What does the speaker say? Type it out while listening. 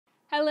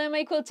Hello,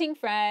 my quilting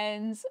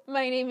friends.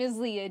 My name is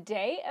Leah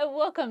Day, and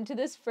welcome to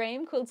this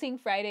Frame Quilting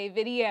Friday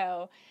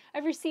video.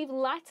 I've received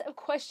lots of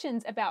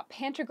questions about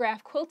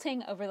pantograph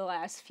quilting over the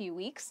last few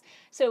weeks.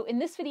 So in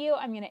this video,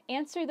 I'm going to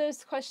answer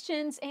those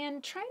questions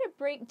and try to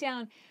break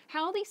down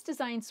how these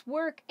designs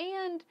work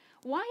and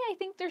why I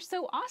think they're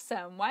so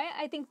awesome, why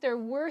I think they're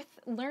worth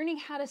learning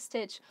how to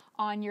stitch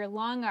on your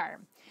long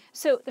arm.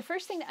 So the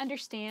first thing to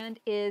understand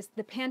is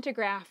the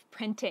pantograph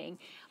printing.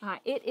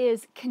 It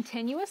is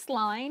continuous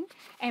line,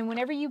 and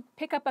whenever you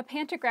pick up a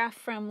pantograph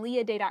from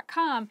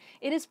leahday.com,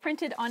 it is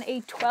printed on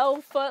a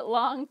 12-foot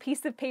long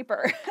piece of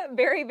paper.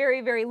 Very,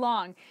 very, very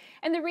long.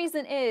 And the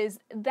reason is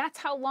that's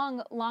how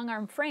long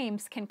arm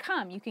frames can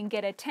come. You can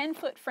get a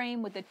 10-foot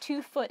frame with a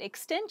 2-foot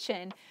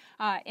extension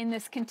in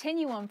this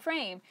continuum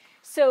frame.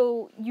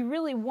 So you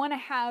really want to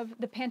have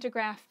the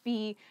pantograph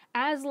be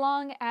as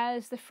long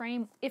as the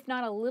frame, if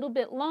not a little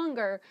bit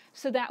longer,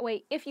 so that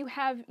way if you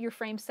have your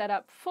frame set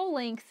up full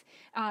length,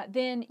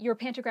 then your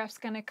pantograph's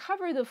going to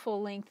cover the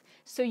full length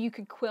so you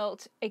could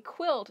quilt a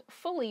quilt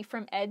fully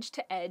from edge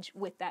to edge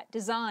with that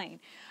design.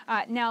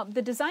 Now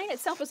the design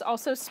itself is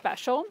also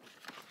special.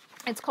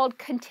 It's called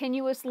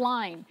continuous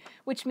line,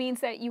 which means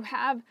that you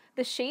have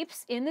the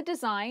shapes in the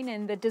design,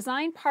 and the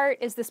design part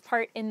is this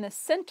part in the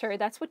center.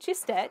 That's what you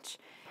stitch.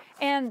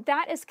 And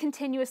that is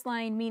continuous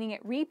line, meaning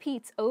it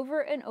repeats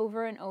over and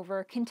over and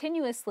over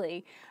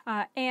continuously.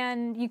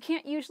 And you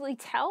can't usually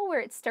tell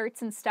where it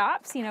starts and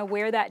stops, you know,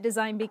 where that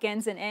design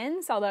begins and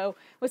ends. Although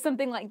with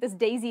something like this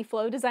daisy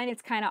flow design,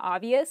 it's kind of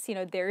obvious. You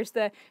know, there's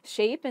the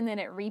shape and then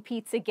it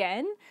repeats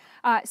again.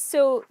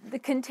 So the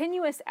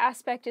continuous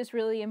aspect is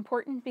really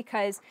important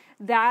because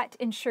that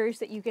ensures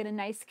that you get a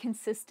nice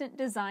consistent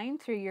design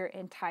through your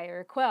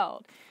entire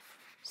quilt.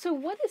 So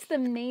what is the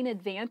main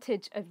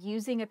advantage of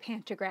using a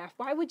pantograph?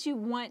 Why would you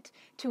want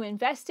to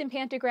invest in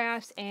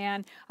pantographs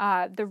and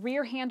the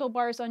rear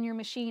handlebars on your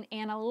machine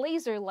and a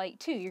laser light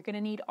too? You're going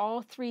to need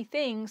all three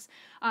things,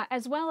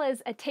 as well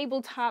as a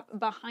tabletop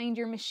behind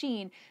your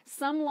machine.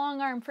 Some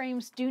long arm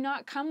frames do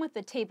not come with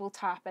a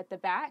tabletop at the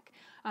back,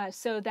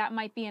 so that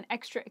might be an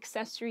extra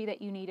accessory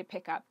that you need to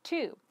pick up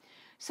too.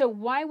 So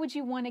why would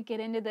you want to get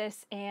into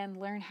this and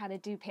learn how to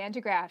do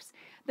pantographs?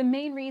 The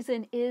main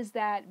reason is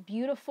that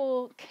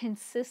beautiful,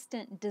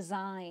 consistent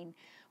design.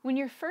 When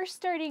you're first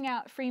starting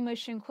out free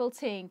motion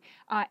quilting,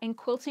 and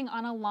quilting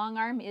on a long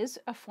arm is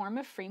a form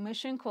of free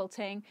motion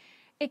quilting,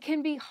 it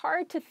can be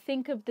hard to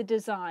think of the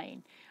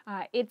design.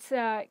 It's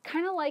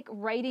kind of like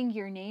writing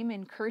your name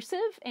in cursive,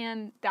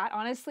 and that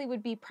honestly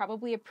would be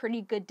probably a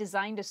pretty good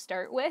design to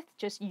start with,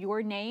 just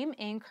your name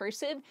in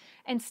cursive,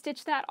 and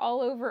stitch that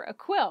all over a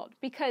quilt,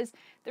 because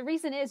the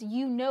reason is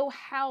you know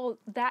how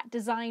that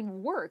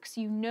design works.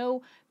 You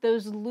know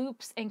those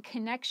loops and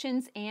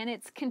connections, and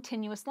it's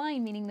continuous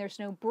line, meaning there's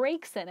no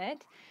breaks in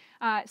it.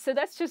 So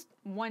that's just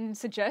one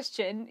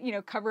suggestion, you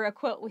know, cover a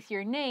quilt with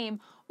your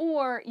name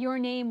or your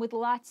name with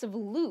lots of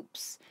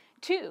loops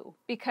too,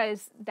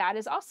 because that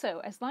is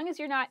also, as long as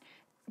you're not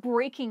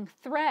breaking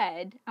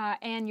thread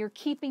and you're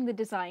keeping the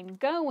design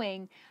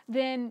going,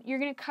 then you're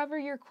going to cover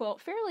your quilt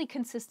fairly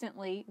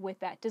consistently with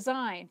that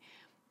design.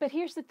 But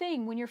here's the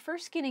thing, when you're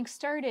first getting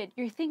started,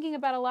 you're thinking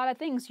about a lot of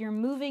things. You're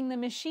moving the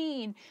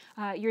machine,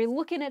 you're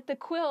looking at the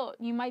quilt,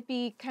 you might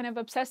be kind of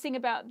obsessing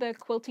about the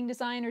quilting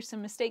design or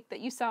some mistake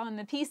that you saw in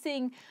the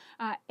piecing,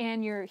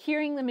 and you're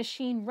hearing the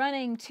machine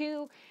running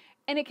too,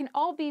 and it can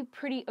all be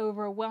pretty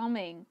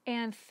overwhelming.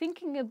 And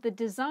thinking of the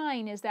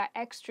design as that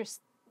extra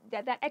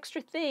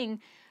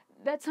thing,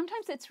 that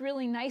sometimes it's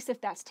really nice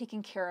if that's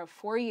taken care of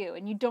for you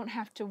and you don't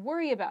have to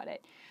worry about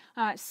it.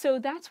 So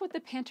that's what the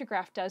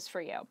pantograph does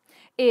for you.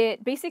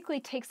 It basically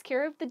takes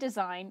care of the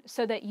design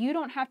so that you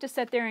don't have to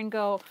sit there and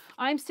go,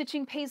 I'm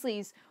stitching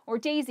paisleys or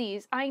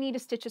daisies, I need to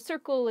stitch a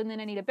circle and then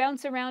I need to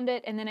bounce around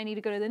it and then I need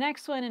to go to the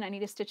next one and I need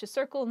to stitch a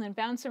circle and then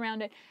bounce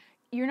around it.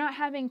 You're not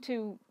having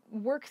to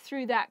work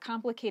through that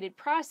complicated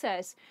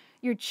process.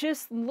 You're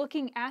just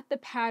looking at the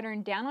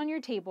pattern down on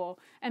your table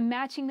and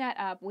matching that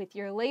up with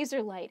your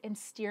laser light and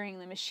steering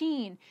the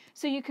machine.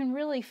 So you can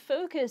really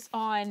focus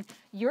on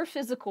your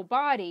physical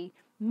body,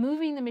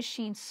 moving the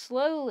machine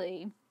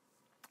slowly,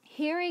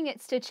 hearing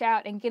it stitch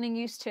out and getting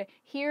used to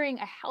hearing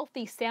a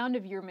healthy sound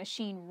of your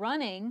machine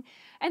running.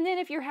 And then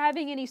if you're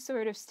having any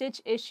sort of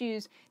stitch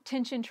issues,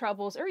 tension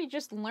troubles, or you're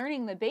just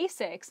learning the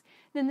basics,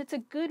 then that's a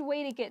good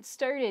way to get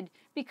started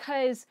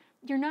because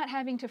you're not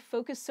having to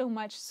focus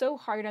so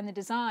hard on the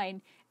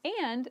design.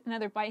 And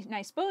another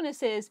nice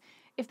bonus is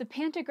if the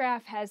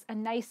pantograph has a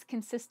nice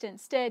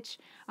consistent stitch,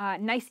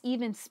 nice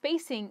even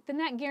spacing, then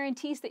that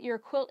guarantees that your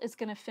quilt is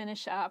going to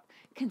finish up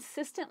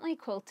consistently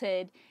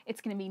quilted,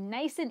 it's going to be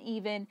nice and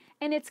even,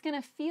 and it's going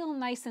to feel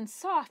nice and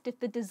soft if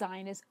the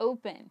design is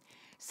open.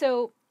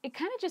 So it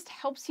kind of just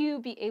helps you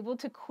be able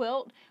to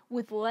quilt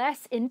with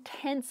less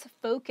intense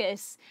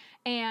focus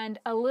and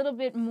a little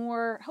bit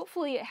more,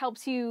 hopefully it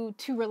helps you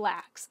to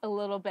relax a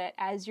little bit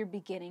as you're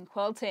beginning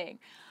quilting.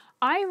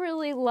 I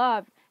really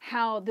love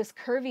how this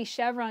curvy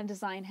chevron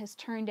design has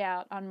turned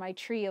out on my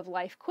Tree of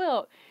Life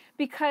quilt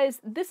because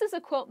this is a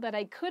quilt that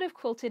I could have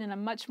quilted in a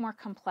much more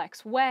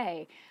complex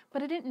way,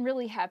 but I didn't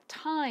really have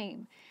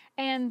time.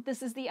 And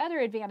this is the other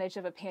advantage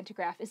of a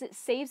pantograph, is it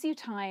saves you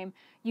time.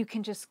 You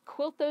can just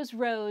quilt those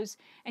rows,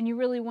 and you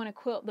really want to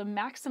quilt the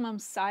maximum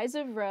size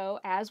of row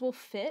as will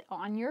fit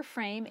on your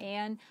frame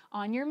and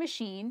on your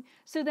machine.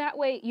 So that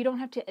way you don't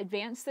have to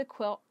advance the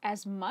quilt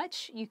as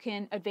much. You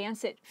can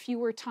advance it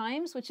fewer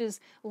times, which is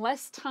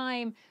less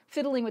time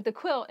fiddling with the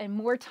quilt and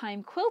more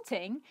time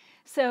quilting.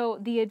 So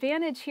the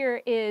advantage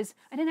here is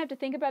I didn't have to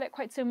think about it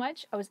quite so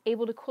much. I was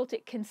able to quilt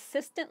it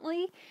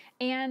consistently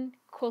and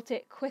quilt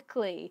it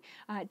quickly.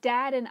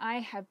 Dad and I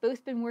have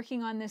both been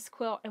working on this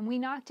quilt, and we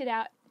knocked it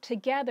out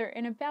together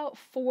in about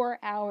 4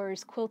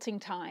 hours quilting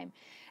time.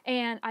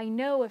 And I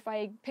know if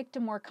I picked a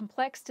more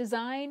complex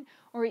design,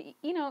 or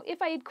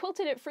if I had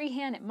quilted it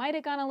freehand, it might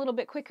have gone a little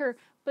bit quicker,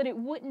 but it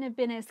wouldn't have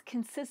been as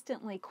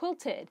consistently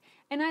quilted.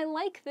 And I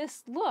like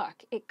this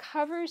look. It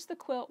covers the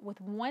quilt with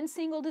one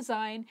single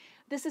design.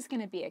 This is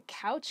going to be a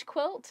couch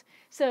quilt,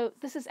 so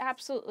this is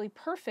absolutely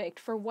perfect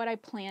for what I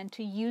plan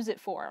to use it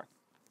for.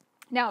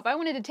 Now, if I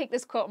wanted to take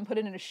this quilt and put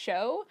it in a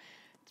show,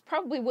 it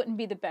probably wouldn't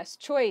be the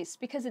best choice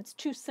because it's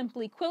too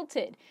simply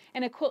quilted.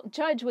 And a quilt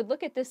judge would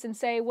look at this and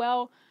say,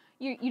 well,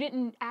 you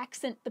didn't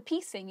accent the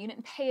piecing. You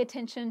didn't pay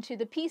attention to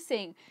the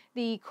piecing.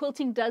 The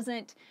quilting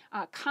doesn't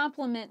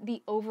complement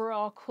the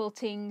overall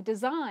quilting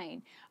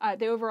design,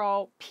 the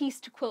overall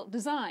pieced quilt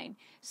design.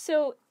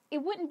 So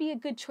it wouldn't be a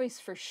good choice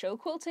for show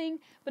quilting,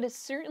 but it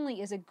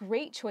certainly is a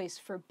great choice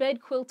for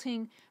bed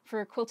quilting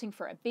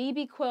for a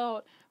baby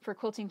quilt, for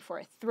quilting for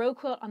a throw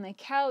quilt on the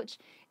couch.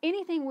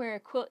 Anything where a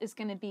quilt is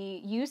going to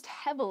be used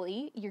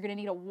heavily, you're going to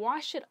need to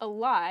wash it a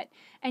lot,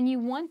 and you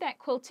want that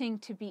quilting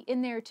to be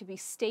in there, to be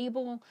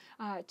stable,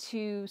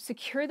 to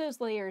secure those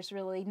layers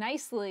really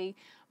nicely,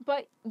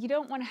 but you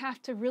don't want to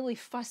have to really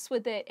fuss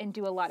with it and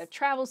do a lot of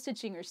travel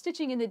stitching or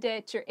stitching in the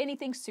ditch or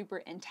anything super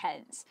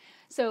intense.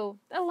 So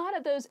a lot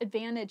of those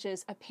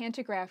advantages of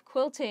pantograph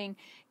quilting.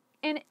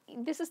 And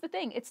this is the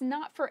thing, it's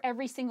not for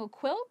every single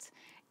quilt,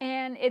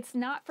 and it's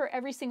not for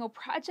every single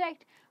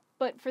project,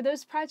 but for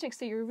those projects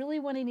that you're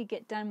really wanting to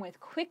get done with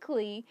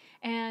quickly,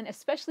 and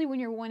especially when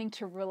you're wanting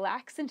to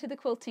relax into the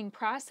quilting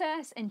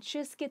process and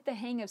just get the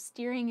hang of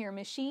steering your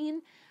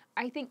machine,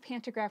 I think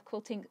pantograph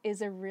quilting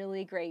is a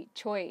really great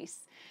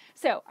choice.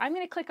 So I'm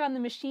going to click on the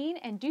machine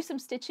and do some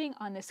stitching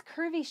on this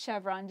curvy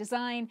chevron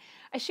design.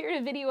 I shared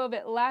a video of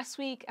it last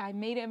week. I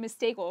made a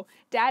mistake. Well,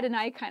 Dad and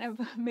I kind of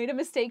made a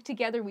mistake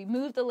together. We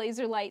moved the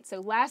laser light.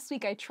 So last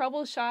week I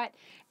troubleshot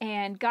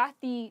and got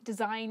the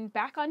design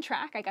back on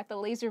track. I got the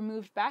laser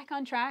moved back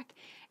on track.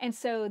 And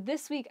so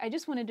this week I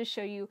just wanted to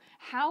show you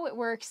how it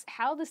works,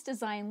 how this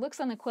design looks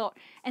on the quilt.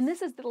 And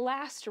this is the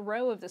last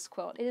row of this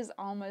quilt. It is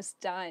almost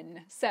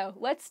done. So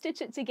let's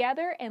stitch it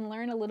together and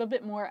learn a little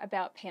bit more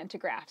about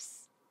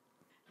pantographs.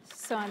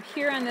 So I'm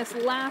here on this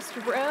last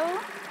row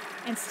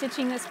and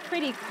stitching this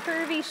pretty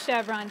curvy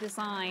chevron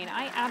design.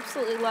 I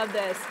absolutely love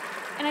this.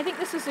 And I think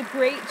this is a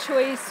great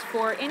choice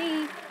for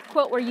any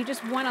quilt where you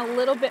just want a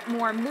little bit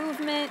more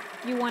movement.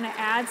 You want to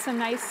add some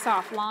nice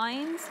soft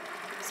lines.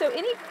 So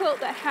any quilt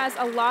that has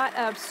a lot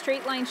of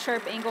straight line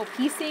sharp angle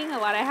piecing, a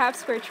lot of half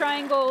square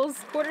triangles,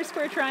 quarter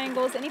square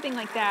triangles, anything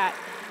like that,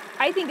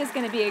 I think is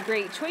going to be a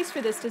great choice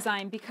for this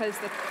design because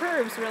the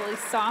curves really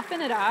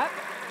soften it up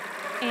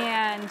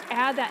and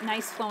add that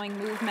nice flowing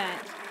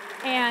movement.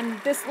 And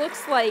this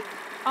looks like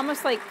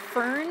almost like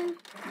fern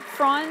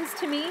fronds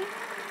to me,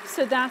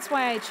 so that's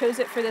why I chose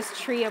it for this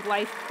Tree of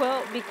Life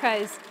quilt,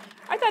 because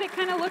I thought it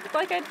kind of looked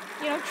like a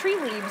tree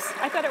leaves.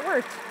 I thought it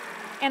worked,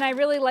 and I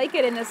really like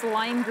it in this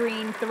lime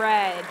green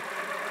thread.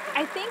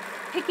 I think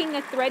picking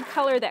a thread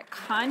color that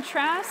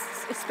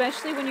contrasts,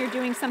 especially when you're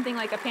doing something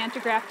like a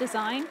pantograph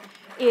design,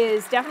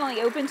 is definitely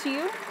open to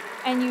you.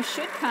 And you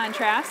should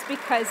contrast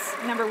because,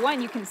 number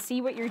one, you can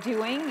see what you're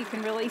doing. You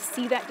can really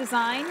see that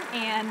design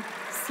and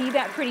see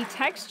that pretty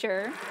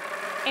texture.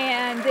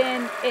 And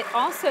then it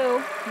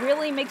also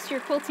really makes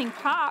your quilting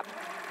pop.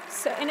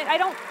 So, and I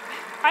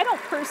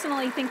don't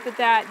personally think that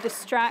that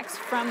distracts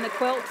from the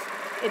quilt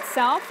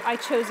itself. I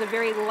chose a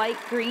very light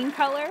green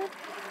color,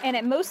 and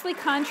it mostly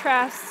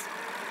contrasts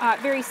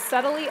very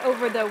subtly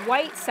over the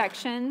white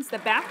sections, the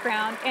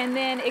background, and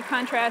then it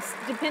contrasts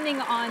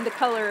depending on the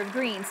color of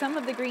green. Some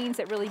of the greens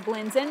it really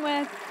blends in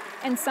with,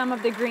 and some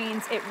of the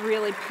greens it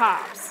really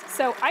pops.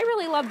 So I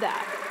really love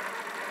that.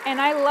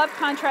 And I love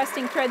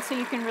contrasting threads so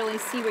you can really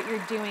see what you're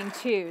doing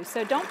too.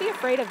 So don't be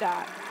afraid of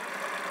that.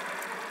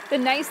 The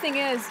nice thing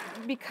is,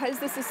 because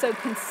this is so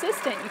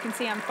consistent, you can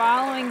see I'm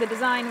following the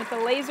design with the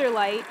laser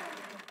light.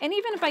 And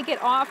even if I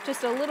get off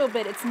just a little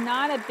bit, it's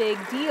not a big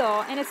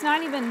deal, and it's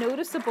not even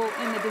noticeable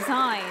in the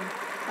design.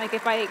 Like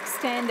if I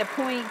extend a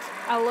point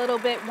a little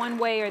bit one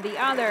way or the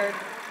other,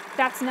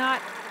 that's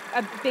not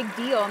a big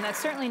deal, and that's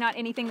certainly not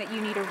anything that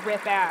you need to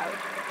rip out.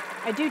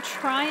 I do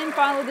try and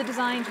follow the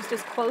design just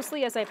as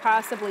closely as I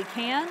possibly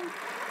can,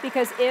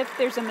 because if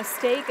there's a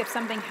mistake, if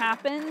something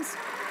happens,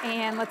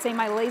 and let's say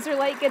my laser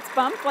light gets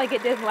bumped like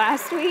it did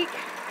last week,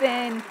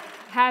 then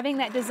having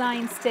that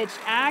design stitched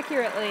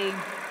accurately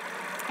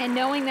And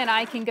knowing that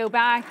I can go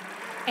back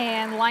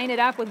and line it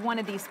up with one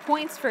of these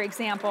points, for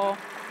example,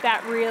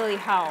 that really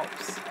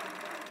helps.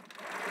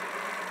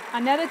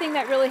 Another thing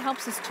that really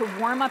helps is to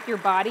warm up your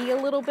body a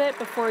little bit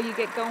before you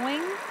get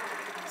going.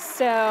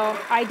 So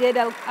I did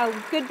a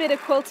good bit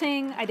of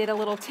quilting. I did a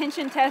little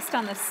tension test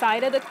on the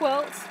side of the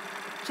quilt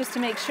just to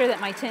make sure that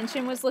my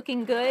tension was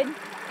looking good.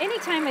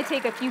 Anytime I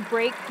take a few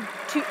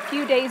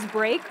days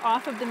break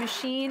off of the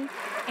machine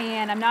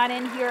and I'm not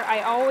in here,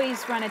 I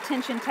always run a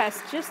tension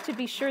test just to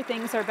be sure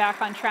things are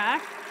back on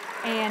track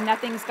and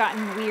nothing's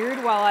gotten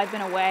weird while I've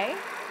been away.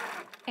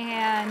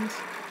 And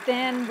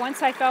then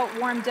once I felt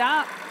warmed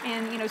up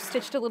and,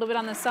 stitched a little bit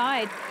on the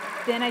side,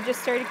 then I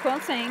just started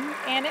quilting,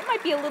 and it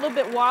might be a little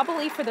bit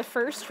wobbly for the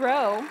first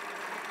row,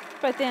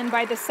 but then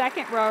by the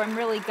second row, I'm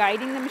really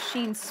guiding the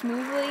machine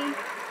smoothly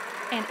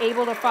and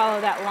able to follow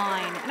that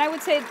line. And I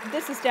would say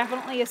this is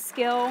definitely a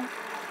skill.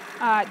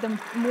 The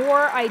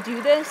more I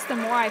do this, the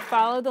more I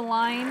follow the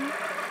line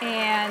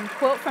and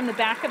quilt from the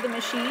back of the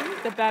machine,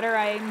 the better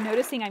I'm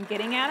noticing I'm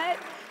getting at it,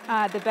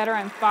 the better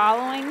I'm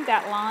following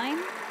that line.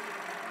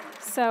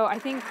 So I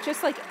think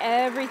just like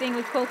everything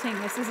with quilting,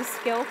 this is a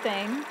skill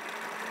thing.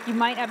 You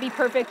might not be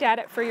perfect at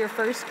it for your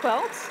first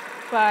quilt,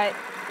 but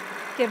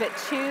give it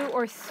 2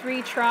 or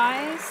 3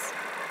 tries,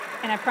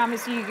 and I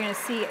promise you, you're going to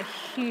see a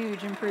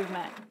huge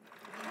improvement.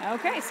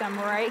 Okay, so I'm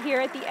right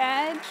here at the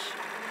edge.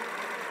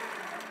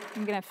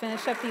 I'm going to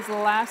finish up these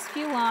last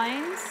few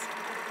lines,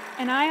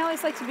 and I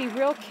always like to be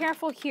real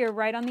careful here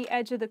right on the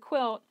edge of the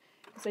quilt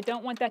because I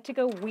don't want that to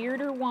go weird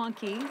or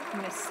wonky. I'm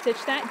going to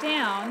stitch that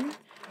down,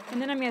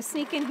 and then I'm going to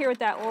sneak in here with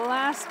that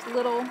last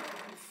little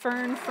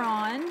fern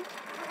frond.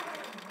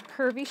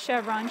 Curvy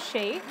chevron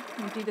shape. I'm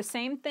going to do the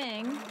same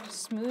thing,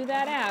 smooth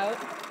that out,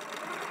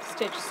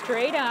 stitch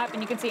straight up,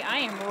 and you can see I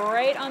am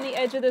right on the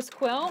edge of this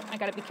quilt. I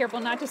got to be careful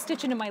not to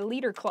stitch into my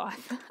leader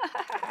cloth.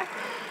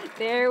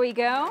 There we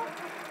go.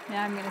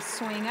 Now I'm going to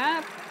swing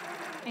up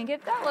and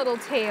get that little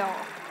tail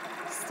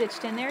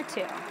stitched in there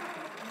too.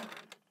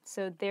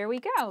 So there we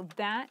go.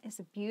 That is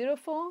a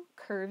beautiful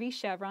curvy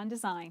chevron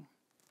design.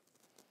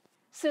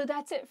 So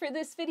that's it for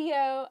this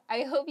video.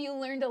 I hope you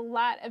learned a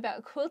lot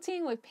about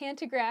quilting with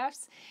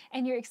pantographs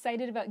and you're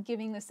excited about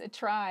giving this a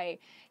try.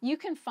 You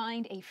can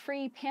find a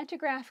free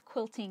pantograph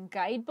quilting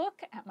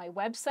guidebook at my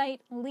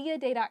website,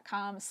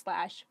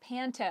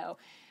 leahday.com/panto.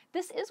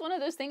 This is one of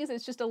those things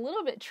that's just a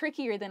little bit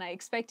trickier than I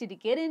expected to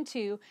get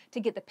into, to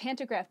get the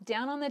pantograph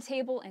down on the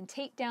table and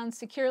taped down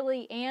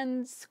securely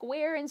and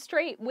square and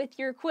straight with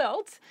your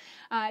quilt.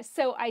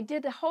 So I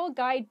did the whole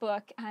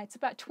guidebook. It's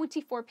about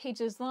 24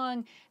 pages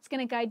long. It's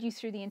going to guide you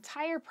through the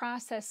entire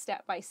process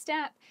step by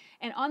step.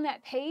 And on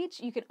that page,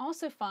 you can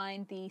also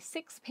find the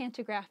 6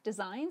 pantograph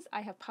designs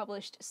I have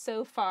published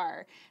so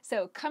far.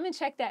 So come and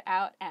check that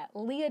out at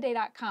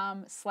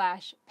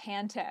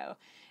leahday.com/panto.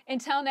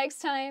 Until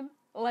next time,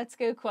 let's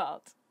go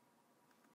quilt.